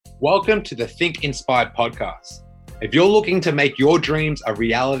Welcome to the Think Inspired podcast. If you're looking to make your dreams a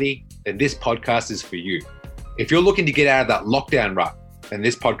reality, then this podcast is for you. If you're looking to get out of that lockdown rut, then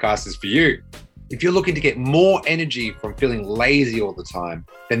this podcast is for you. If you're looking to get more energy from feeling lazy all the time,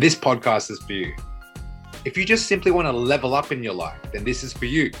 then this podcast is for you. If you just simply want to level up in your life, then this is for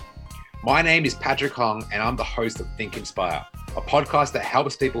you. My name is Patrick Hong, and I'm the host of Think Inspire, a podcast that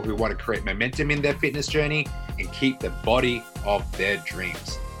helps people who want to create momentum in their fitness journey and keep the body of their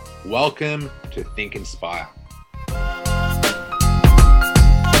dreams. Welcome to Think Inspire.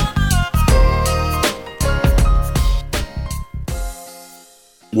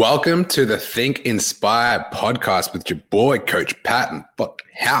 Welcome to the Think Inspire podcast with your boy, Coach Patton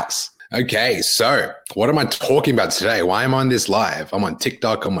House. Okay, so what am I talking about today? Why am I on this live? I'm on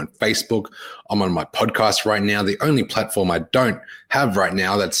TikTok, I'm on Facebook, I'm on my podcast right now. The only platform I don't have right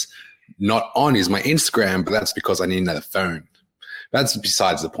now that's not on is my Instagram, but that's because I need another phone. That's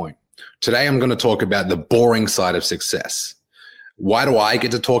besides the point. Today, I'm going to talk about the boring side of success. Why do I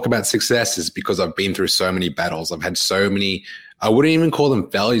get to talk about success? Is because I've been through so many battles. I've had so many, I wouldn't even call them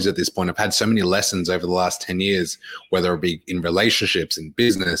failures at this point. I've had so many lessons over the last 10 years, whether it be in relationships, in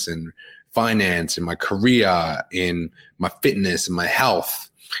business, in finance, in my career, in my fitness, in my health,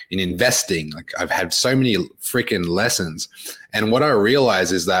 in investing. Like I've had so many freaking lessons. And what I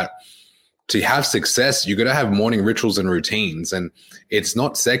realize is that to have success, you got to have morning rituals and routines. And it's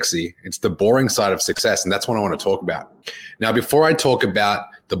not sexy. It's the boring side of success. And that's what I want to talk about. Now, before I talk about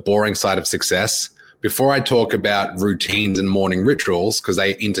the boring side of success, before I talk about routines and morning rituals, because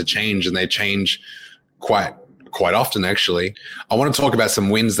they interchange and they change quite often, actually, I want to talk about some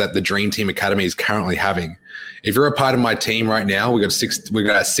wins that the Dream Team Academy is currently having. If you're a part of my team right now, we got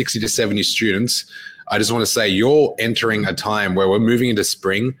 60 to 70 students. I just want to say you're entering a time where we're moving into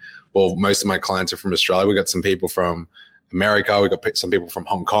spring. Well, most of my clients are from Australia. We got some people from America. We got some people from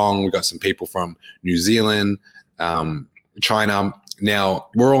Hong Kong. We got some people from New Zealand, China. Now,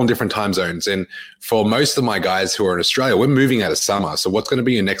 we're all in different time zones. And for most of my guys who are in Australia, we're moving out of summer. So what's going to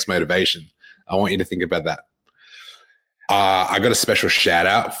be your next motivation? I want you to think about that. I got a special shout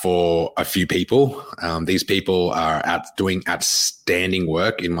out for a few people. These people are doing outstanding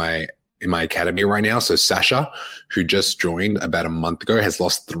work in my academy right now. So Sasha, who just joined about a month ago, has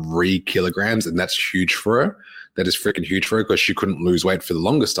lost 3 kilograms, and that's huge for her. That is freaking huge for her because she couldn't lose weight for the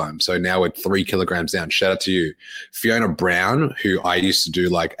longest time. So now we're 3 kilograms down. Shout out to you. Fiona Brown, who I used to do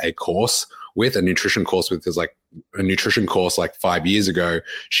like a nutrition course with, is like a nutrition course like 5 years ago.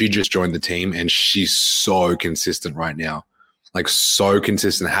 She just joined the team and she's so consistent right now. Like so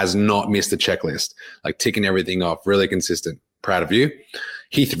consistent, has not missed a checklist, like ticking everything off, really consistent. Proud of you.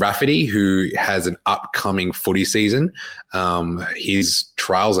 Heath Rafferty, who has an upcoming footy season. His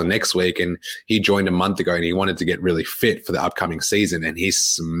trials are next week, and he joined a month ago and he wanted to get really fit for the upcoming season, and he's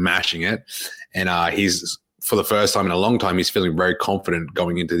smashing it. And he's, for the first time in a long time, he's feeling very confident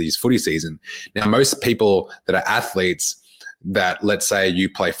going into this footy season. Now, most people that are athletes that, let's say you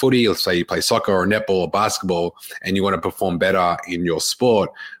play footy, let's say you play soccer or netball or basketball, and you want to perform better in your sport.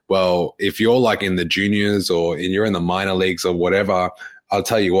 Well, if you're like in the juniors or you're in the minor leagues or whatever, I'll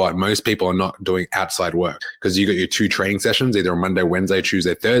tell you what, most people are not doing outside work because you got your 2 training sessions, either on Monday, Wednesday,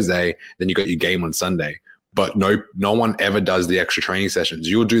 Tuesday, Thursday, then you got your game on Sunday. But no one ever does the extra training sessions.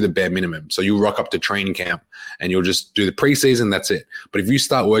 You'll do the bare minimum. So you rock up to training camp and you'll just do the preseason, that's it. But if you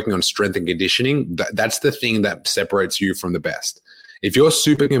start working on strength and conditioning, that's the thing that separates you from the best. If you're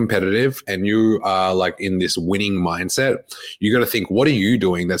super competitive and you are like in this winning mindset, you got to think, what are you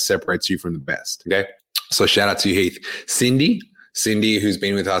doing that separates you from the best? Okay. So shout out to you, Heath. Cindy, who's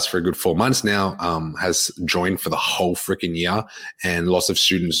been with us for a good 4 months now, has joined for the whole freaking year. And lots of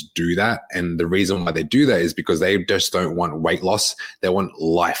students do that. And the reason why they do that is because they just don't want weight loss. They want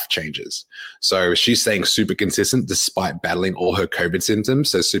life changes. So she's staying super consistent despite battling all her COVID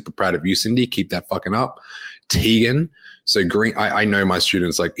symptoms. So super proud of you, Cindy. Keep that fucking up. Tegan. So Green, I know my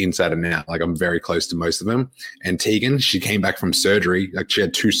students like inside and out. Like I'm very close to most of them. And Tegan, she came back from surgery. Like she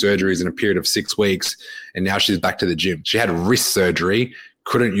had 2 surgeries in a period of 6 weeks, and now she's back to the gym. She had wrist surgery,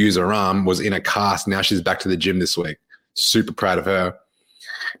 couldn't use her arm, was in a cast. Now she's back to the gym this week. Super proud of her.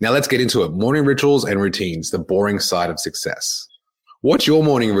 Now let's get into it. Morning rituals and routines, the boring side of success. What's your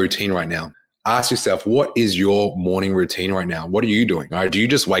morning routine right now? Ask yourself, what is your morning routine right now? What are you doing? All right, do you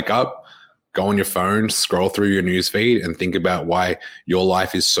just wake up, go on your phone, scroll through your newsfeed and think about why your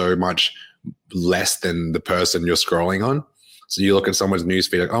life is so much less than the person you're scrolling on? So you look at someone's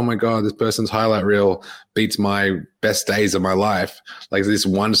newsfeed like, oh my God, this person's highlight reel beats my best days of my life. Like this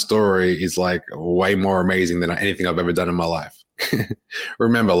one story is like way more amazing than anything I've ever done in my life.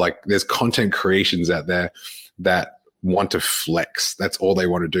 Remember, like there's content creations out there that want to flex. That's all they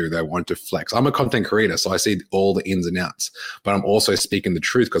want to do. They want to flex. I'm a content creator, so I see all the ins and outs, but I'm also speaking the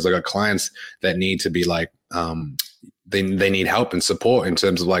truth because I got clients that need to be like, they need help and support in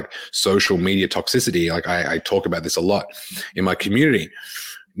terms of like social media toxicity. Like I talk about this a lot in my community.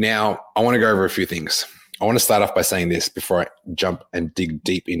 Now, I want to go over a few things. I want to start off by saying this before I jump and dig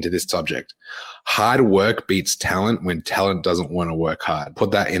deep into this subject. Hard work beats talent when talent doesn't want to work hard.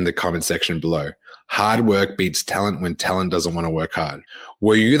 Put that in the comment section below. Hard work beats talent when talent doesn't want to work hard.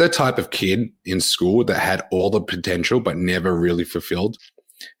 Were you the type of kid in school that had all the potential but never really fulfilled?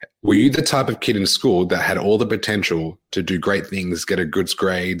 Were you the type of kid in school that had all the potential to do great things, get a good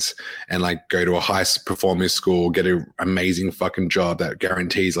grades, and like go to a high performing school, get an amazing fucking job that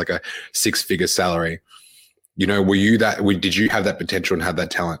guarantees like a 6-figure salary? You know, did you have that potential and have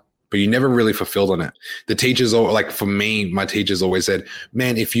that talent, but you never really fulfilled on it? The teachers, or like for me, my teachers always said,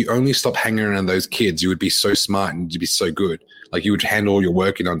 man, if you only stop hanging around those kids, you would be so smart and you'd be so good. Like you would handle all your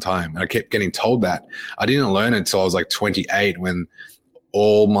work in on time. And I kept getting told that. I didn't learn until I was like 28 when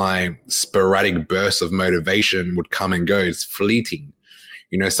all my sporadic bursts of motivation would come and go. It's fleeting.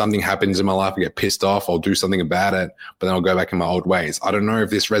 You know, something happens in my life, I get pissed off, I'll do something about it, but then I'll go back in my old ways. I don't know if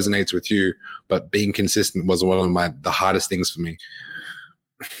this resonates with you, but being consistent was one of the hardest things for me.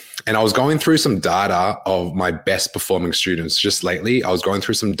 And I was going through some data of my best performing students just lately. I was going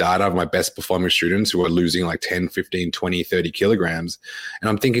through some data of my best performing students who are losing like 10, 15, 20, 30 kilograms. And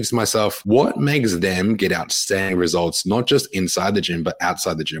I'm thinking to myself, what makes them get outstanding results, not just inside the gym, but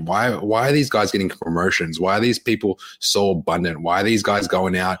outside the gym? Why are these guys getting promotions? Why are these people so abundant? Why are these guys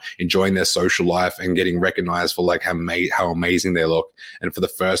going out, enjoying their social life and getting recognized for like how amazing they look? And for the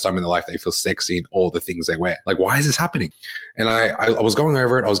first time in their life, they feel sexy in all the things they wear. Like, why is this happening? And I was going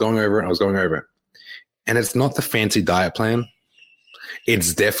over it. I was going over it. And it's not the fancy diet plan.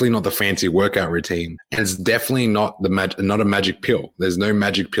 It's definitely not the fancy workout routine. And it's definitely not not a magic pill. There's no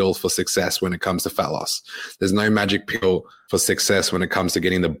magic pill for success when it comes to fat loss. There's no magic pill for success when it comes to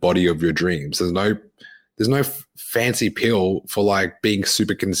getting the body of your dreams. There's no fancy pill for like being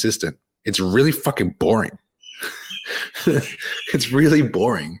super consistent. It's really fucking boring. It's really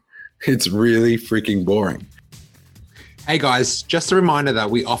boring. It's really freaking boring. Hey guys, just a reminder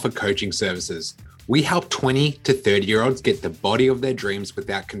that we offer coaching services. We help 20 to 30-year-olds get the body of their dreams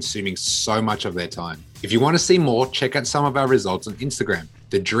without consuming so much of their time. If you want to see more, check out some of our results on Instagram,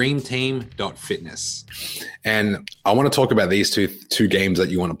 thedreamteam.fitness. And I want to talk about these two games that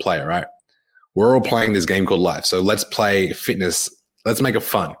you want to play, all right? We're all playing this game called life. So let's play fitness. Let's make it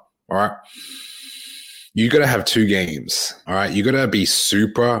fun, all right? You got to have two games, all right? You got to be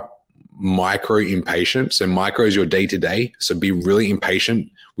super micro impatient. So micro is your day-to-day. So be really impatient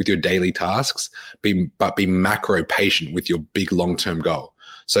with your daily tasks, but be macro patient with your big long-term goal.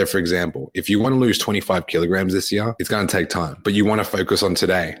 So for example, if you want to lose 25 kilograms this year, it's going to take time, but you want to focus on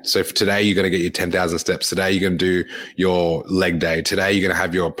today. So for today, you're going to get your 10,000 steps. Today, you're going to do your leg day. Today, you're going to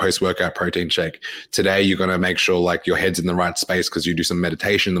have your post-workout protein shake. Today, you're going to make sure like your head's in the right space because you do some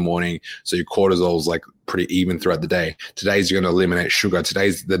meditation in the morning. So your cortisol's like pretty even throughout the day. Today's you're going to eliminate sugar.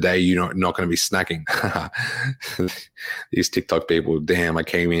 Today's the day you're not going to be snacking. These TikTok people, damn, I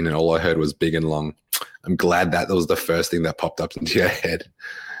came in and all I heard was big and long. I'm glad that was the first thing that popped up into your head.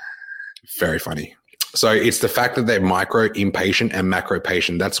 Very funny. So it's the fact that they're micro impatient and macro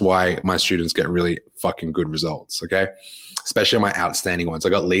patient. That's why my students get really fucking good results. Okay. Especially my outstanding ones. I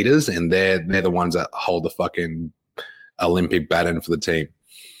got leaders and they're the ones that hold the fucking Olympic baton for the team.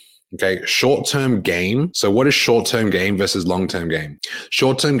 Okay. Short-term game. So what is short-term game versus long-term game?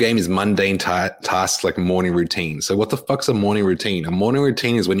 Short-term game is mundane tasks like morning routine. So what the fuck's a morning routine? A morning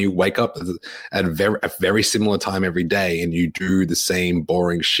routine is when you wake up at a very similar time every day and you do the same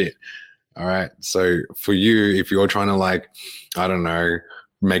boring shit. All right. So for you, if you're trying to like, I don't know,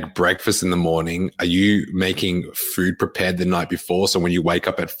 make breakfast in the morning, are you making food prepared the night before? So when you wake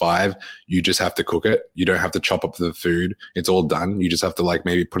up at 5, you just have to cook it. You don't have to chop up the food. It's all done. You just have to like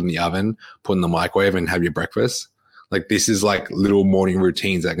maybe put in the oven, put in the microwave and have your breakfast. Like this is like little morning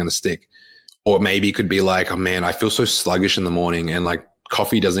routines that are going to stick. Or maybe it could be like, oh man, I feel so sluggish in the morning and like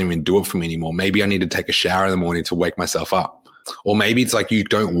coffee doesn't even do it for me anymore. Maybe I need to take a shower in the morning to wake myself up. Or maybe it's like you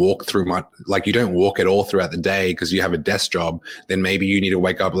don't walk you don't walk at all throughout the day because you have a desk job. Then maybe you need to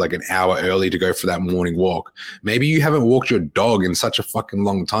wake up like an hour early to go for that morning walk. Maybe you haven't walked your dog in such a fucking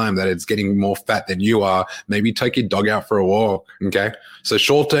long time that it's getting more fat than you are. Maybe take your dog out for a walk. Okay. So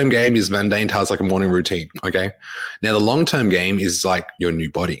short-term game is mundane tasks like a morning routine. Okay. Now the long-term game is like your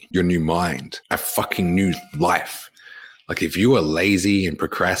new body, your new mind, a fucking new life. Like if you are lazy and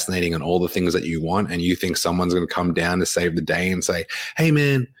procrastinating on all the things that you want and you think someone's going to come down to save the day and say, hey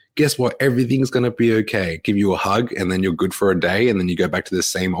man, guess what? Everything's going to be okay. Give you a hug and then you're good for a day. And then you go back to the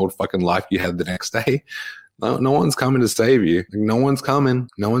same old fucking life you had the next day. No one's coming to save you. No one's coming.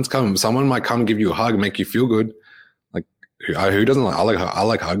 Someone might come give you a hug and make you feel good. Like who doesn't like, I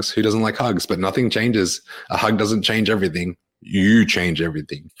like hugs. Who doesn't like hugs? But nothing changes. A hug doesn't change everything. You change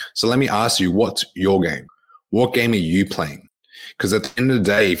everything. So let me ask you, what's your game? What game are you playing? Because at the end of the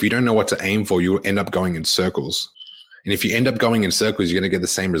day, if you don't know what to aim for, you'll end up going in circles. And if you end up going in circles, you're going to get the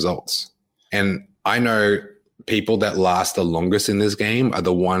same results. And I know people that last the longest in this game are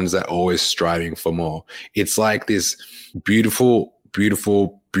the ones that are always striving for more. It's like this beautiful,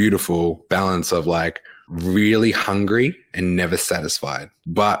 beautiful, beautiful balance of like really hungry and never satisfied,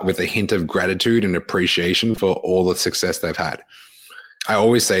 but with a hint of gratitude and appreciation for all the success they've had. I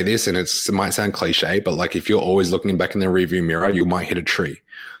always say this, and it might sound cliche, but like if you're always looking back in the rearview mirror, you might hit a tree.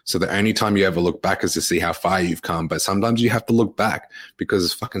 So the only time you ever look back is to see how far you've come. But sometimes you have to look back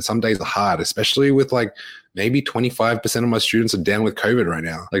because fucking some days are hard, especially with like maybe 25% of my students are down with COVID right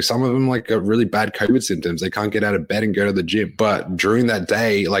now. Like some of them like got really bad COVID symptoms. They can't get out of bed and go to the gym. But during that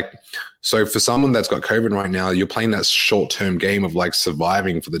day, like, so for someone that's got COVID right now, you're playing that short-term game of like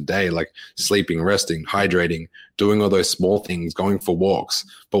surviving for the day, like sleeping, resting, hydrating, doing all those small things, going for walks.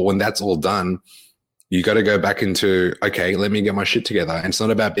 But when that's all done, you got to go back into, okay, let me get my shit together. And it's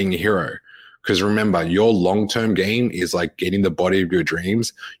not about being a hero. Because remember, your long-term game is like getting the body of your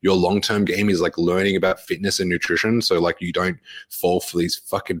dreams. Your long-term game is like learning about fitness and nutrition. So like you don't fall for these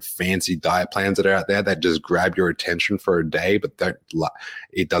fucking fancy diet plans that are out there that just grab your attention for a day, but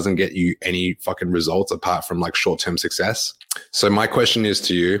it doesn't get you any fucking results apart from like short-term success. So my question is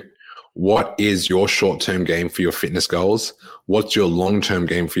to you, what is your short-term game for your fitness goals? What's your long-term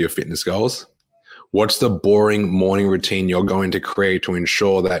game for your fitness goals? What's the boring morning routine you're going to create to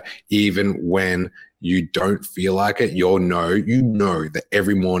ensure that even when you don't feel like it, you know that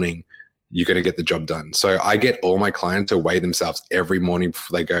every morning you're going to get the job done. So I get all my clients to weigh themselves every morning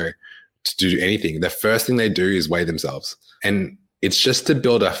before they go to do anything. The first thing they do is weigh themselves. And it's just to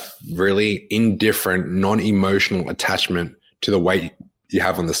build a really indifferent, non-emotional attachment to the weight you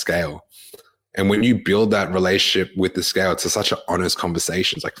have on the scale. And when you build that relationship with the scale, it's such an honest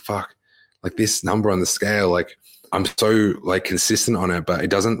conversation. It's like, fuck. Like this number on the scale, like I'm so like consistent on it, but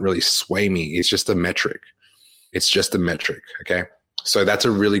it doesn't really sway me. It's just a metric. Okay. So that's a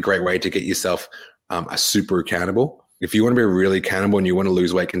really great way to get yourself a super accountable. If you want to be really accountable and you want to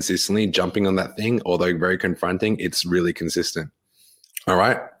lose weight consistently, jumping on that thing, although very confronting, it's really consistent. All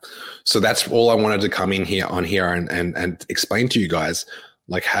right. So that's all I wanted to come in here and explain to you guys.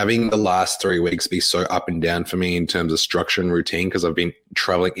 Like having the last 3 weeks be so up and down for me in terms of structure and routine, because I've been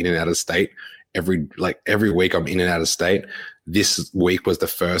traveling in and out of state every week. I'm in and out of state. This week was the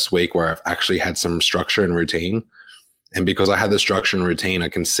first week where I've actually had some structure and routine. And because I had the structure and routine, I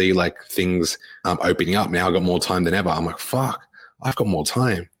can see like things opening up. Now I've got more time than ever. I'm like, fuck, I've got more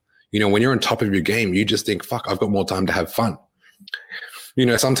time. You know, when you're on top of your game, you just think, fuck, I've got more time to have fun. You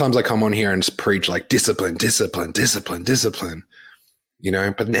know, sometimes I come on here and just preach like discipline. You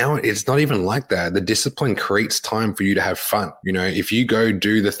know, but now it's not even like that. The discipline creates time for you to have fun. You know, if you go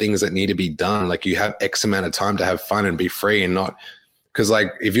do the things that need to be done, like you have X amount of time to have fun and be free and not, because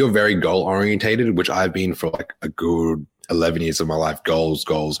like if you're very goal orientated, which I've been for like a good 11 years of my life, goals,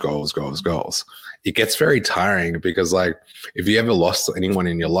 it gets very tiring because like if you ever lost anyone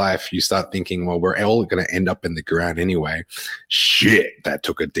in your life, you start thinking, well, we're all going to end up in the ground anyway. Shit, that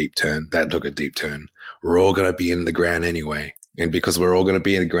took a deep turn. We're all going to be in the ground anyway. And because we're all going to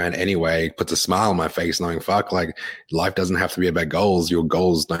be in the ground anyway, it puts a smile on my face knowing, fuck, like life doesn't have to be about goals. Your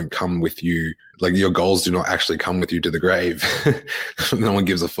goals don't come with you. Like your goals do not actually come with you to the grave. No one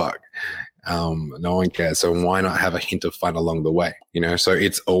gives a fuck. No one cares. So why not have a hint of fun along the way? You know, so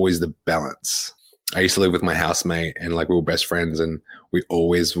it's always the balance. I used to live with my housemate and like we were best friends and we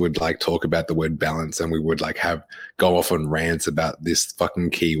always would like talk about the word balance and we would like go off on rants about this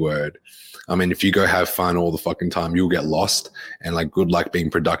fucking keyword. I mean, if you go have fun all the fucking time, you'll get lost and like good luck being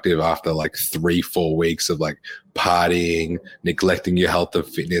productive after like 3-4 weeks of like partying, neglecting your health and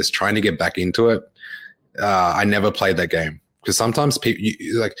fitness, trying to get back into it. I never played that game because sometimes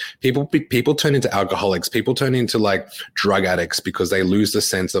people turn into alcoholics. People turn into like drug addicts because they lose the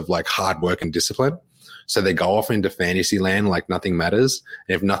sense of like hard work and discipline. So they go off into fantasy land like nothing matters.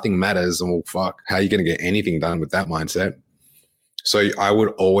 And if nothing matters, then well, fuck, how are you going to get anything done with that mindset? So I would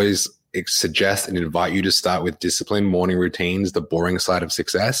always suggest and invite you to start with discipline, morning routines, the boring side of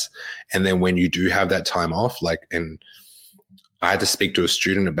success. And then when you do have that time off, and I had to speak to a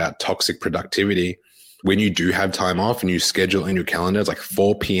student about toxic productivity. When you do have time off and you schedule in your calendar, it's like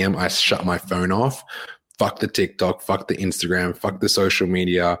 4 p.m. I shut my phone off. fuck the TikTok, fuck the Instagram, fuck the social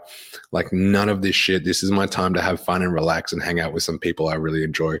media, like none of this shit. This is my time to have fun and relax and hang out with some people I really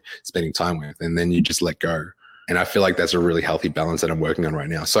enjoy spending time with. And then you just let go. And I feel like that's a really healthy balance that I'm working on right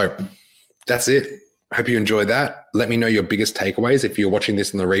now. So that's it. Hope you enjoyed that. Let me know your biggest takeaways. If you're watching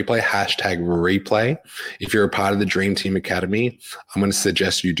this in the replay, #replay. If you're a part of the Dream Team Academy, I'm going to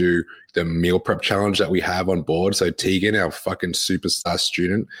suggest you do the meal prep challenge that we have on board. So Tegan, our fucking superstar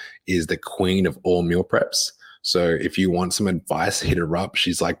student, is the queen of all meal preps. So if you want some advice, hit her up.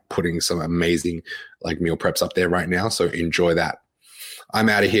 She's like putting some amazing like meal preps up there right now. So enjoy that. I'm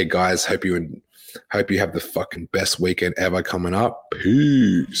out of here, guys. Hope you have the fucking best weekend ever coming up.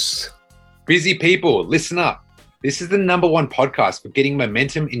 Peace. Busy people, listen up. This is the #1 podcast for getting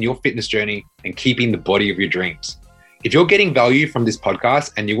momentum in your fitness journey and keeping the body of your dreams. If you're getting value from this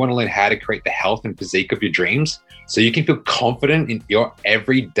podcast and you want to learn how to create the health and physique of your dreams so you can feel confident in your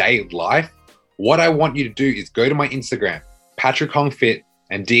everyday life, what I want you to do is go to my Instagram, Patrick Hong Fit,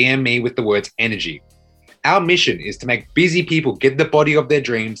 and DM me with the words energy. Our mission is to make busy people get the body of their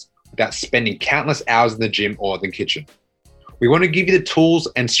dreams without spending countless hours in the gym or the kitchen. We want to give you the tools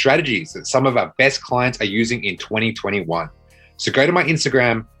and strategies that some of our best clients are using in 2021. So go to my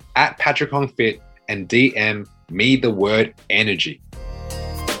Instagram, @PatrickHongFit, and DM me the word energy.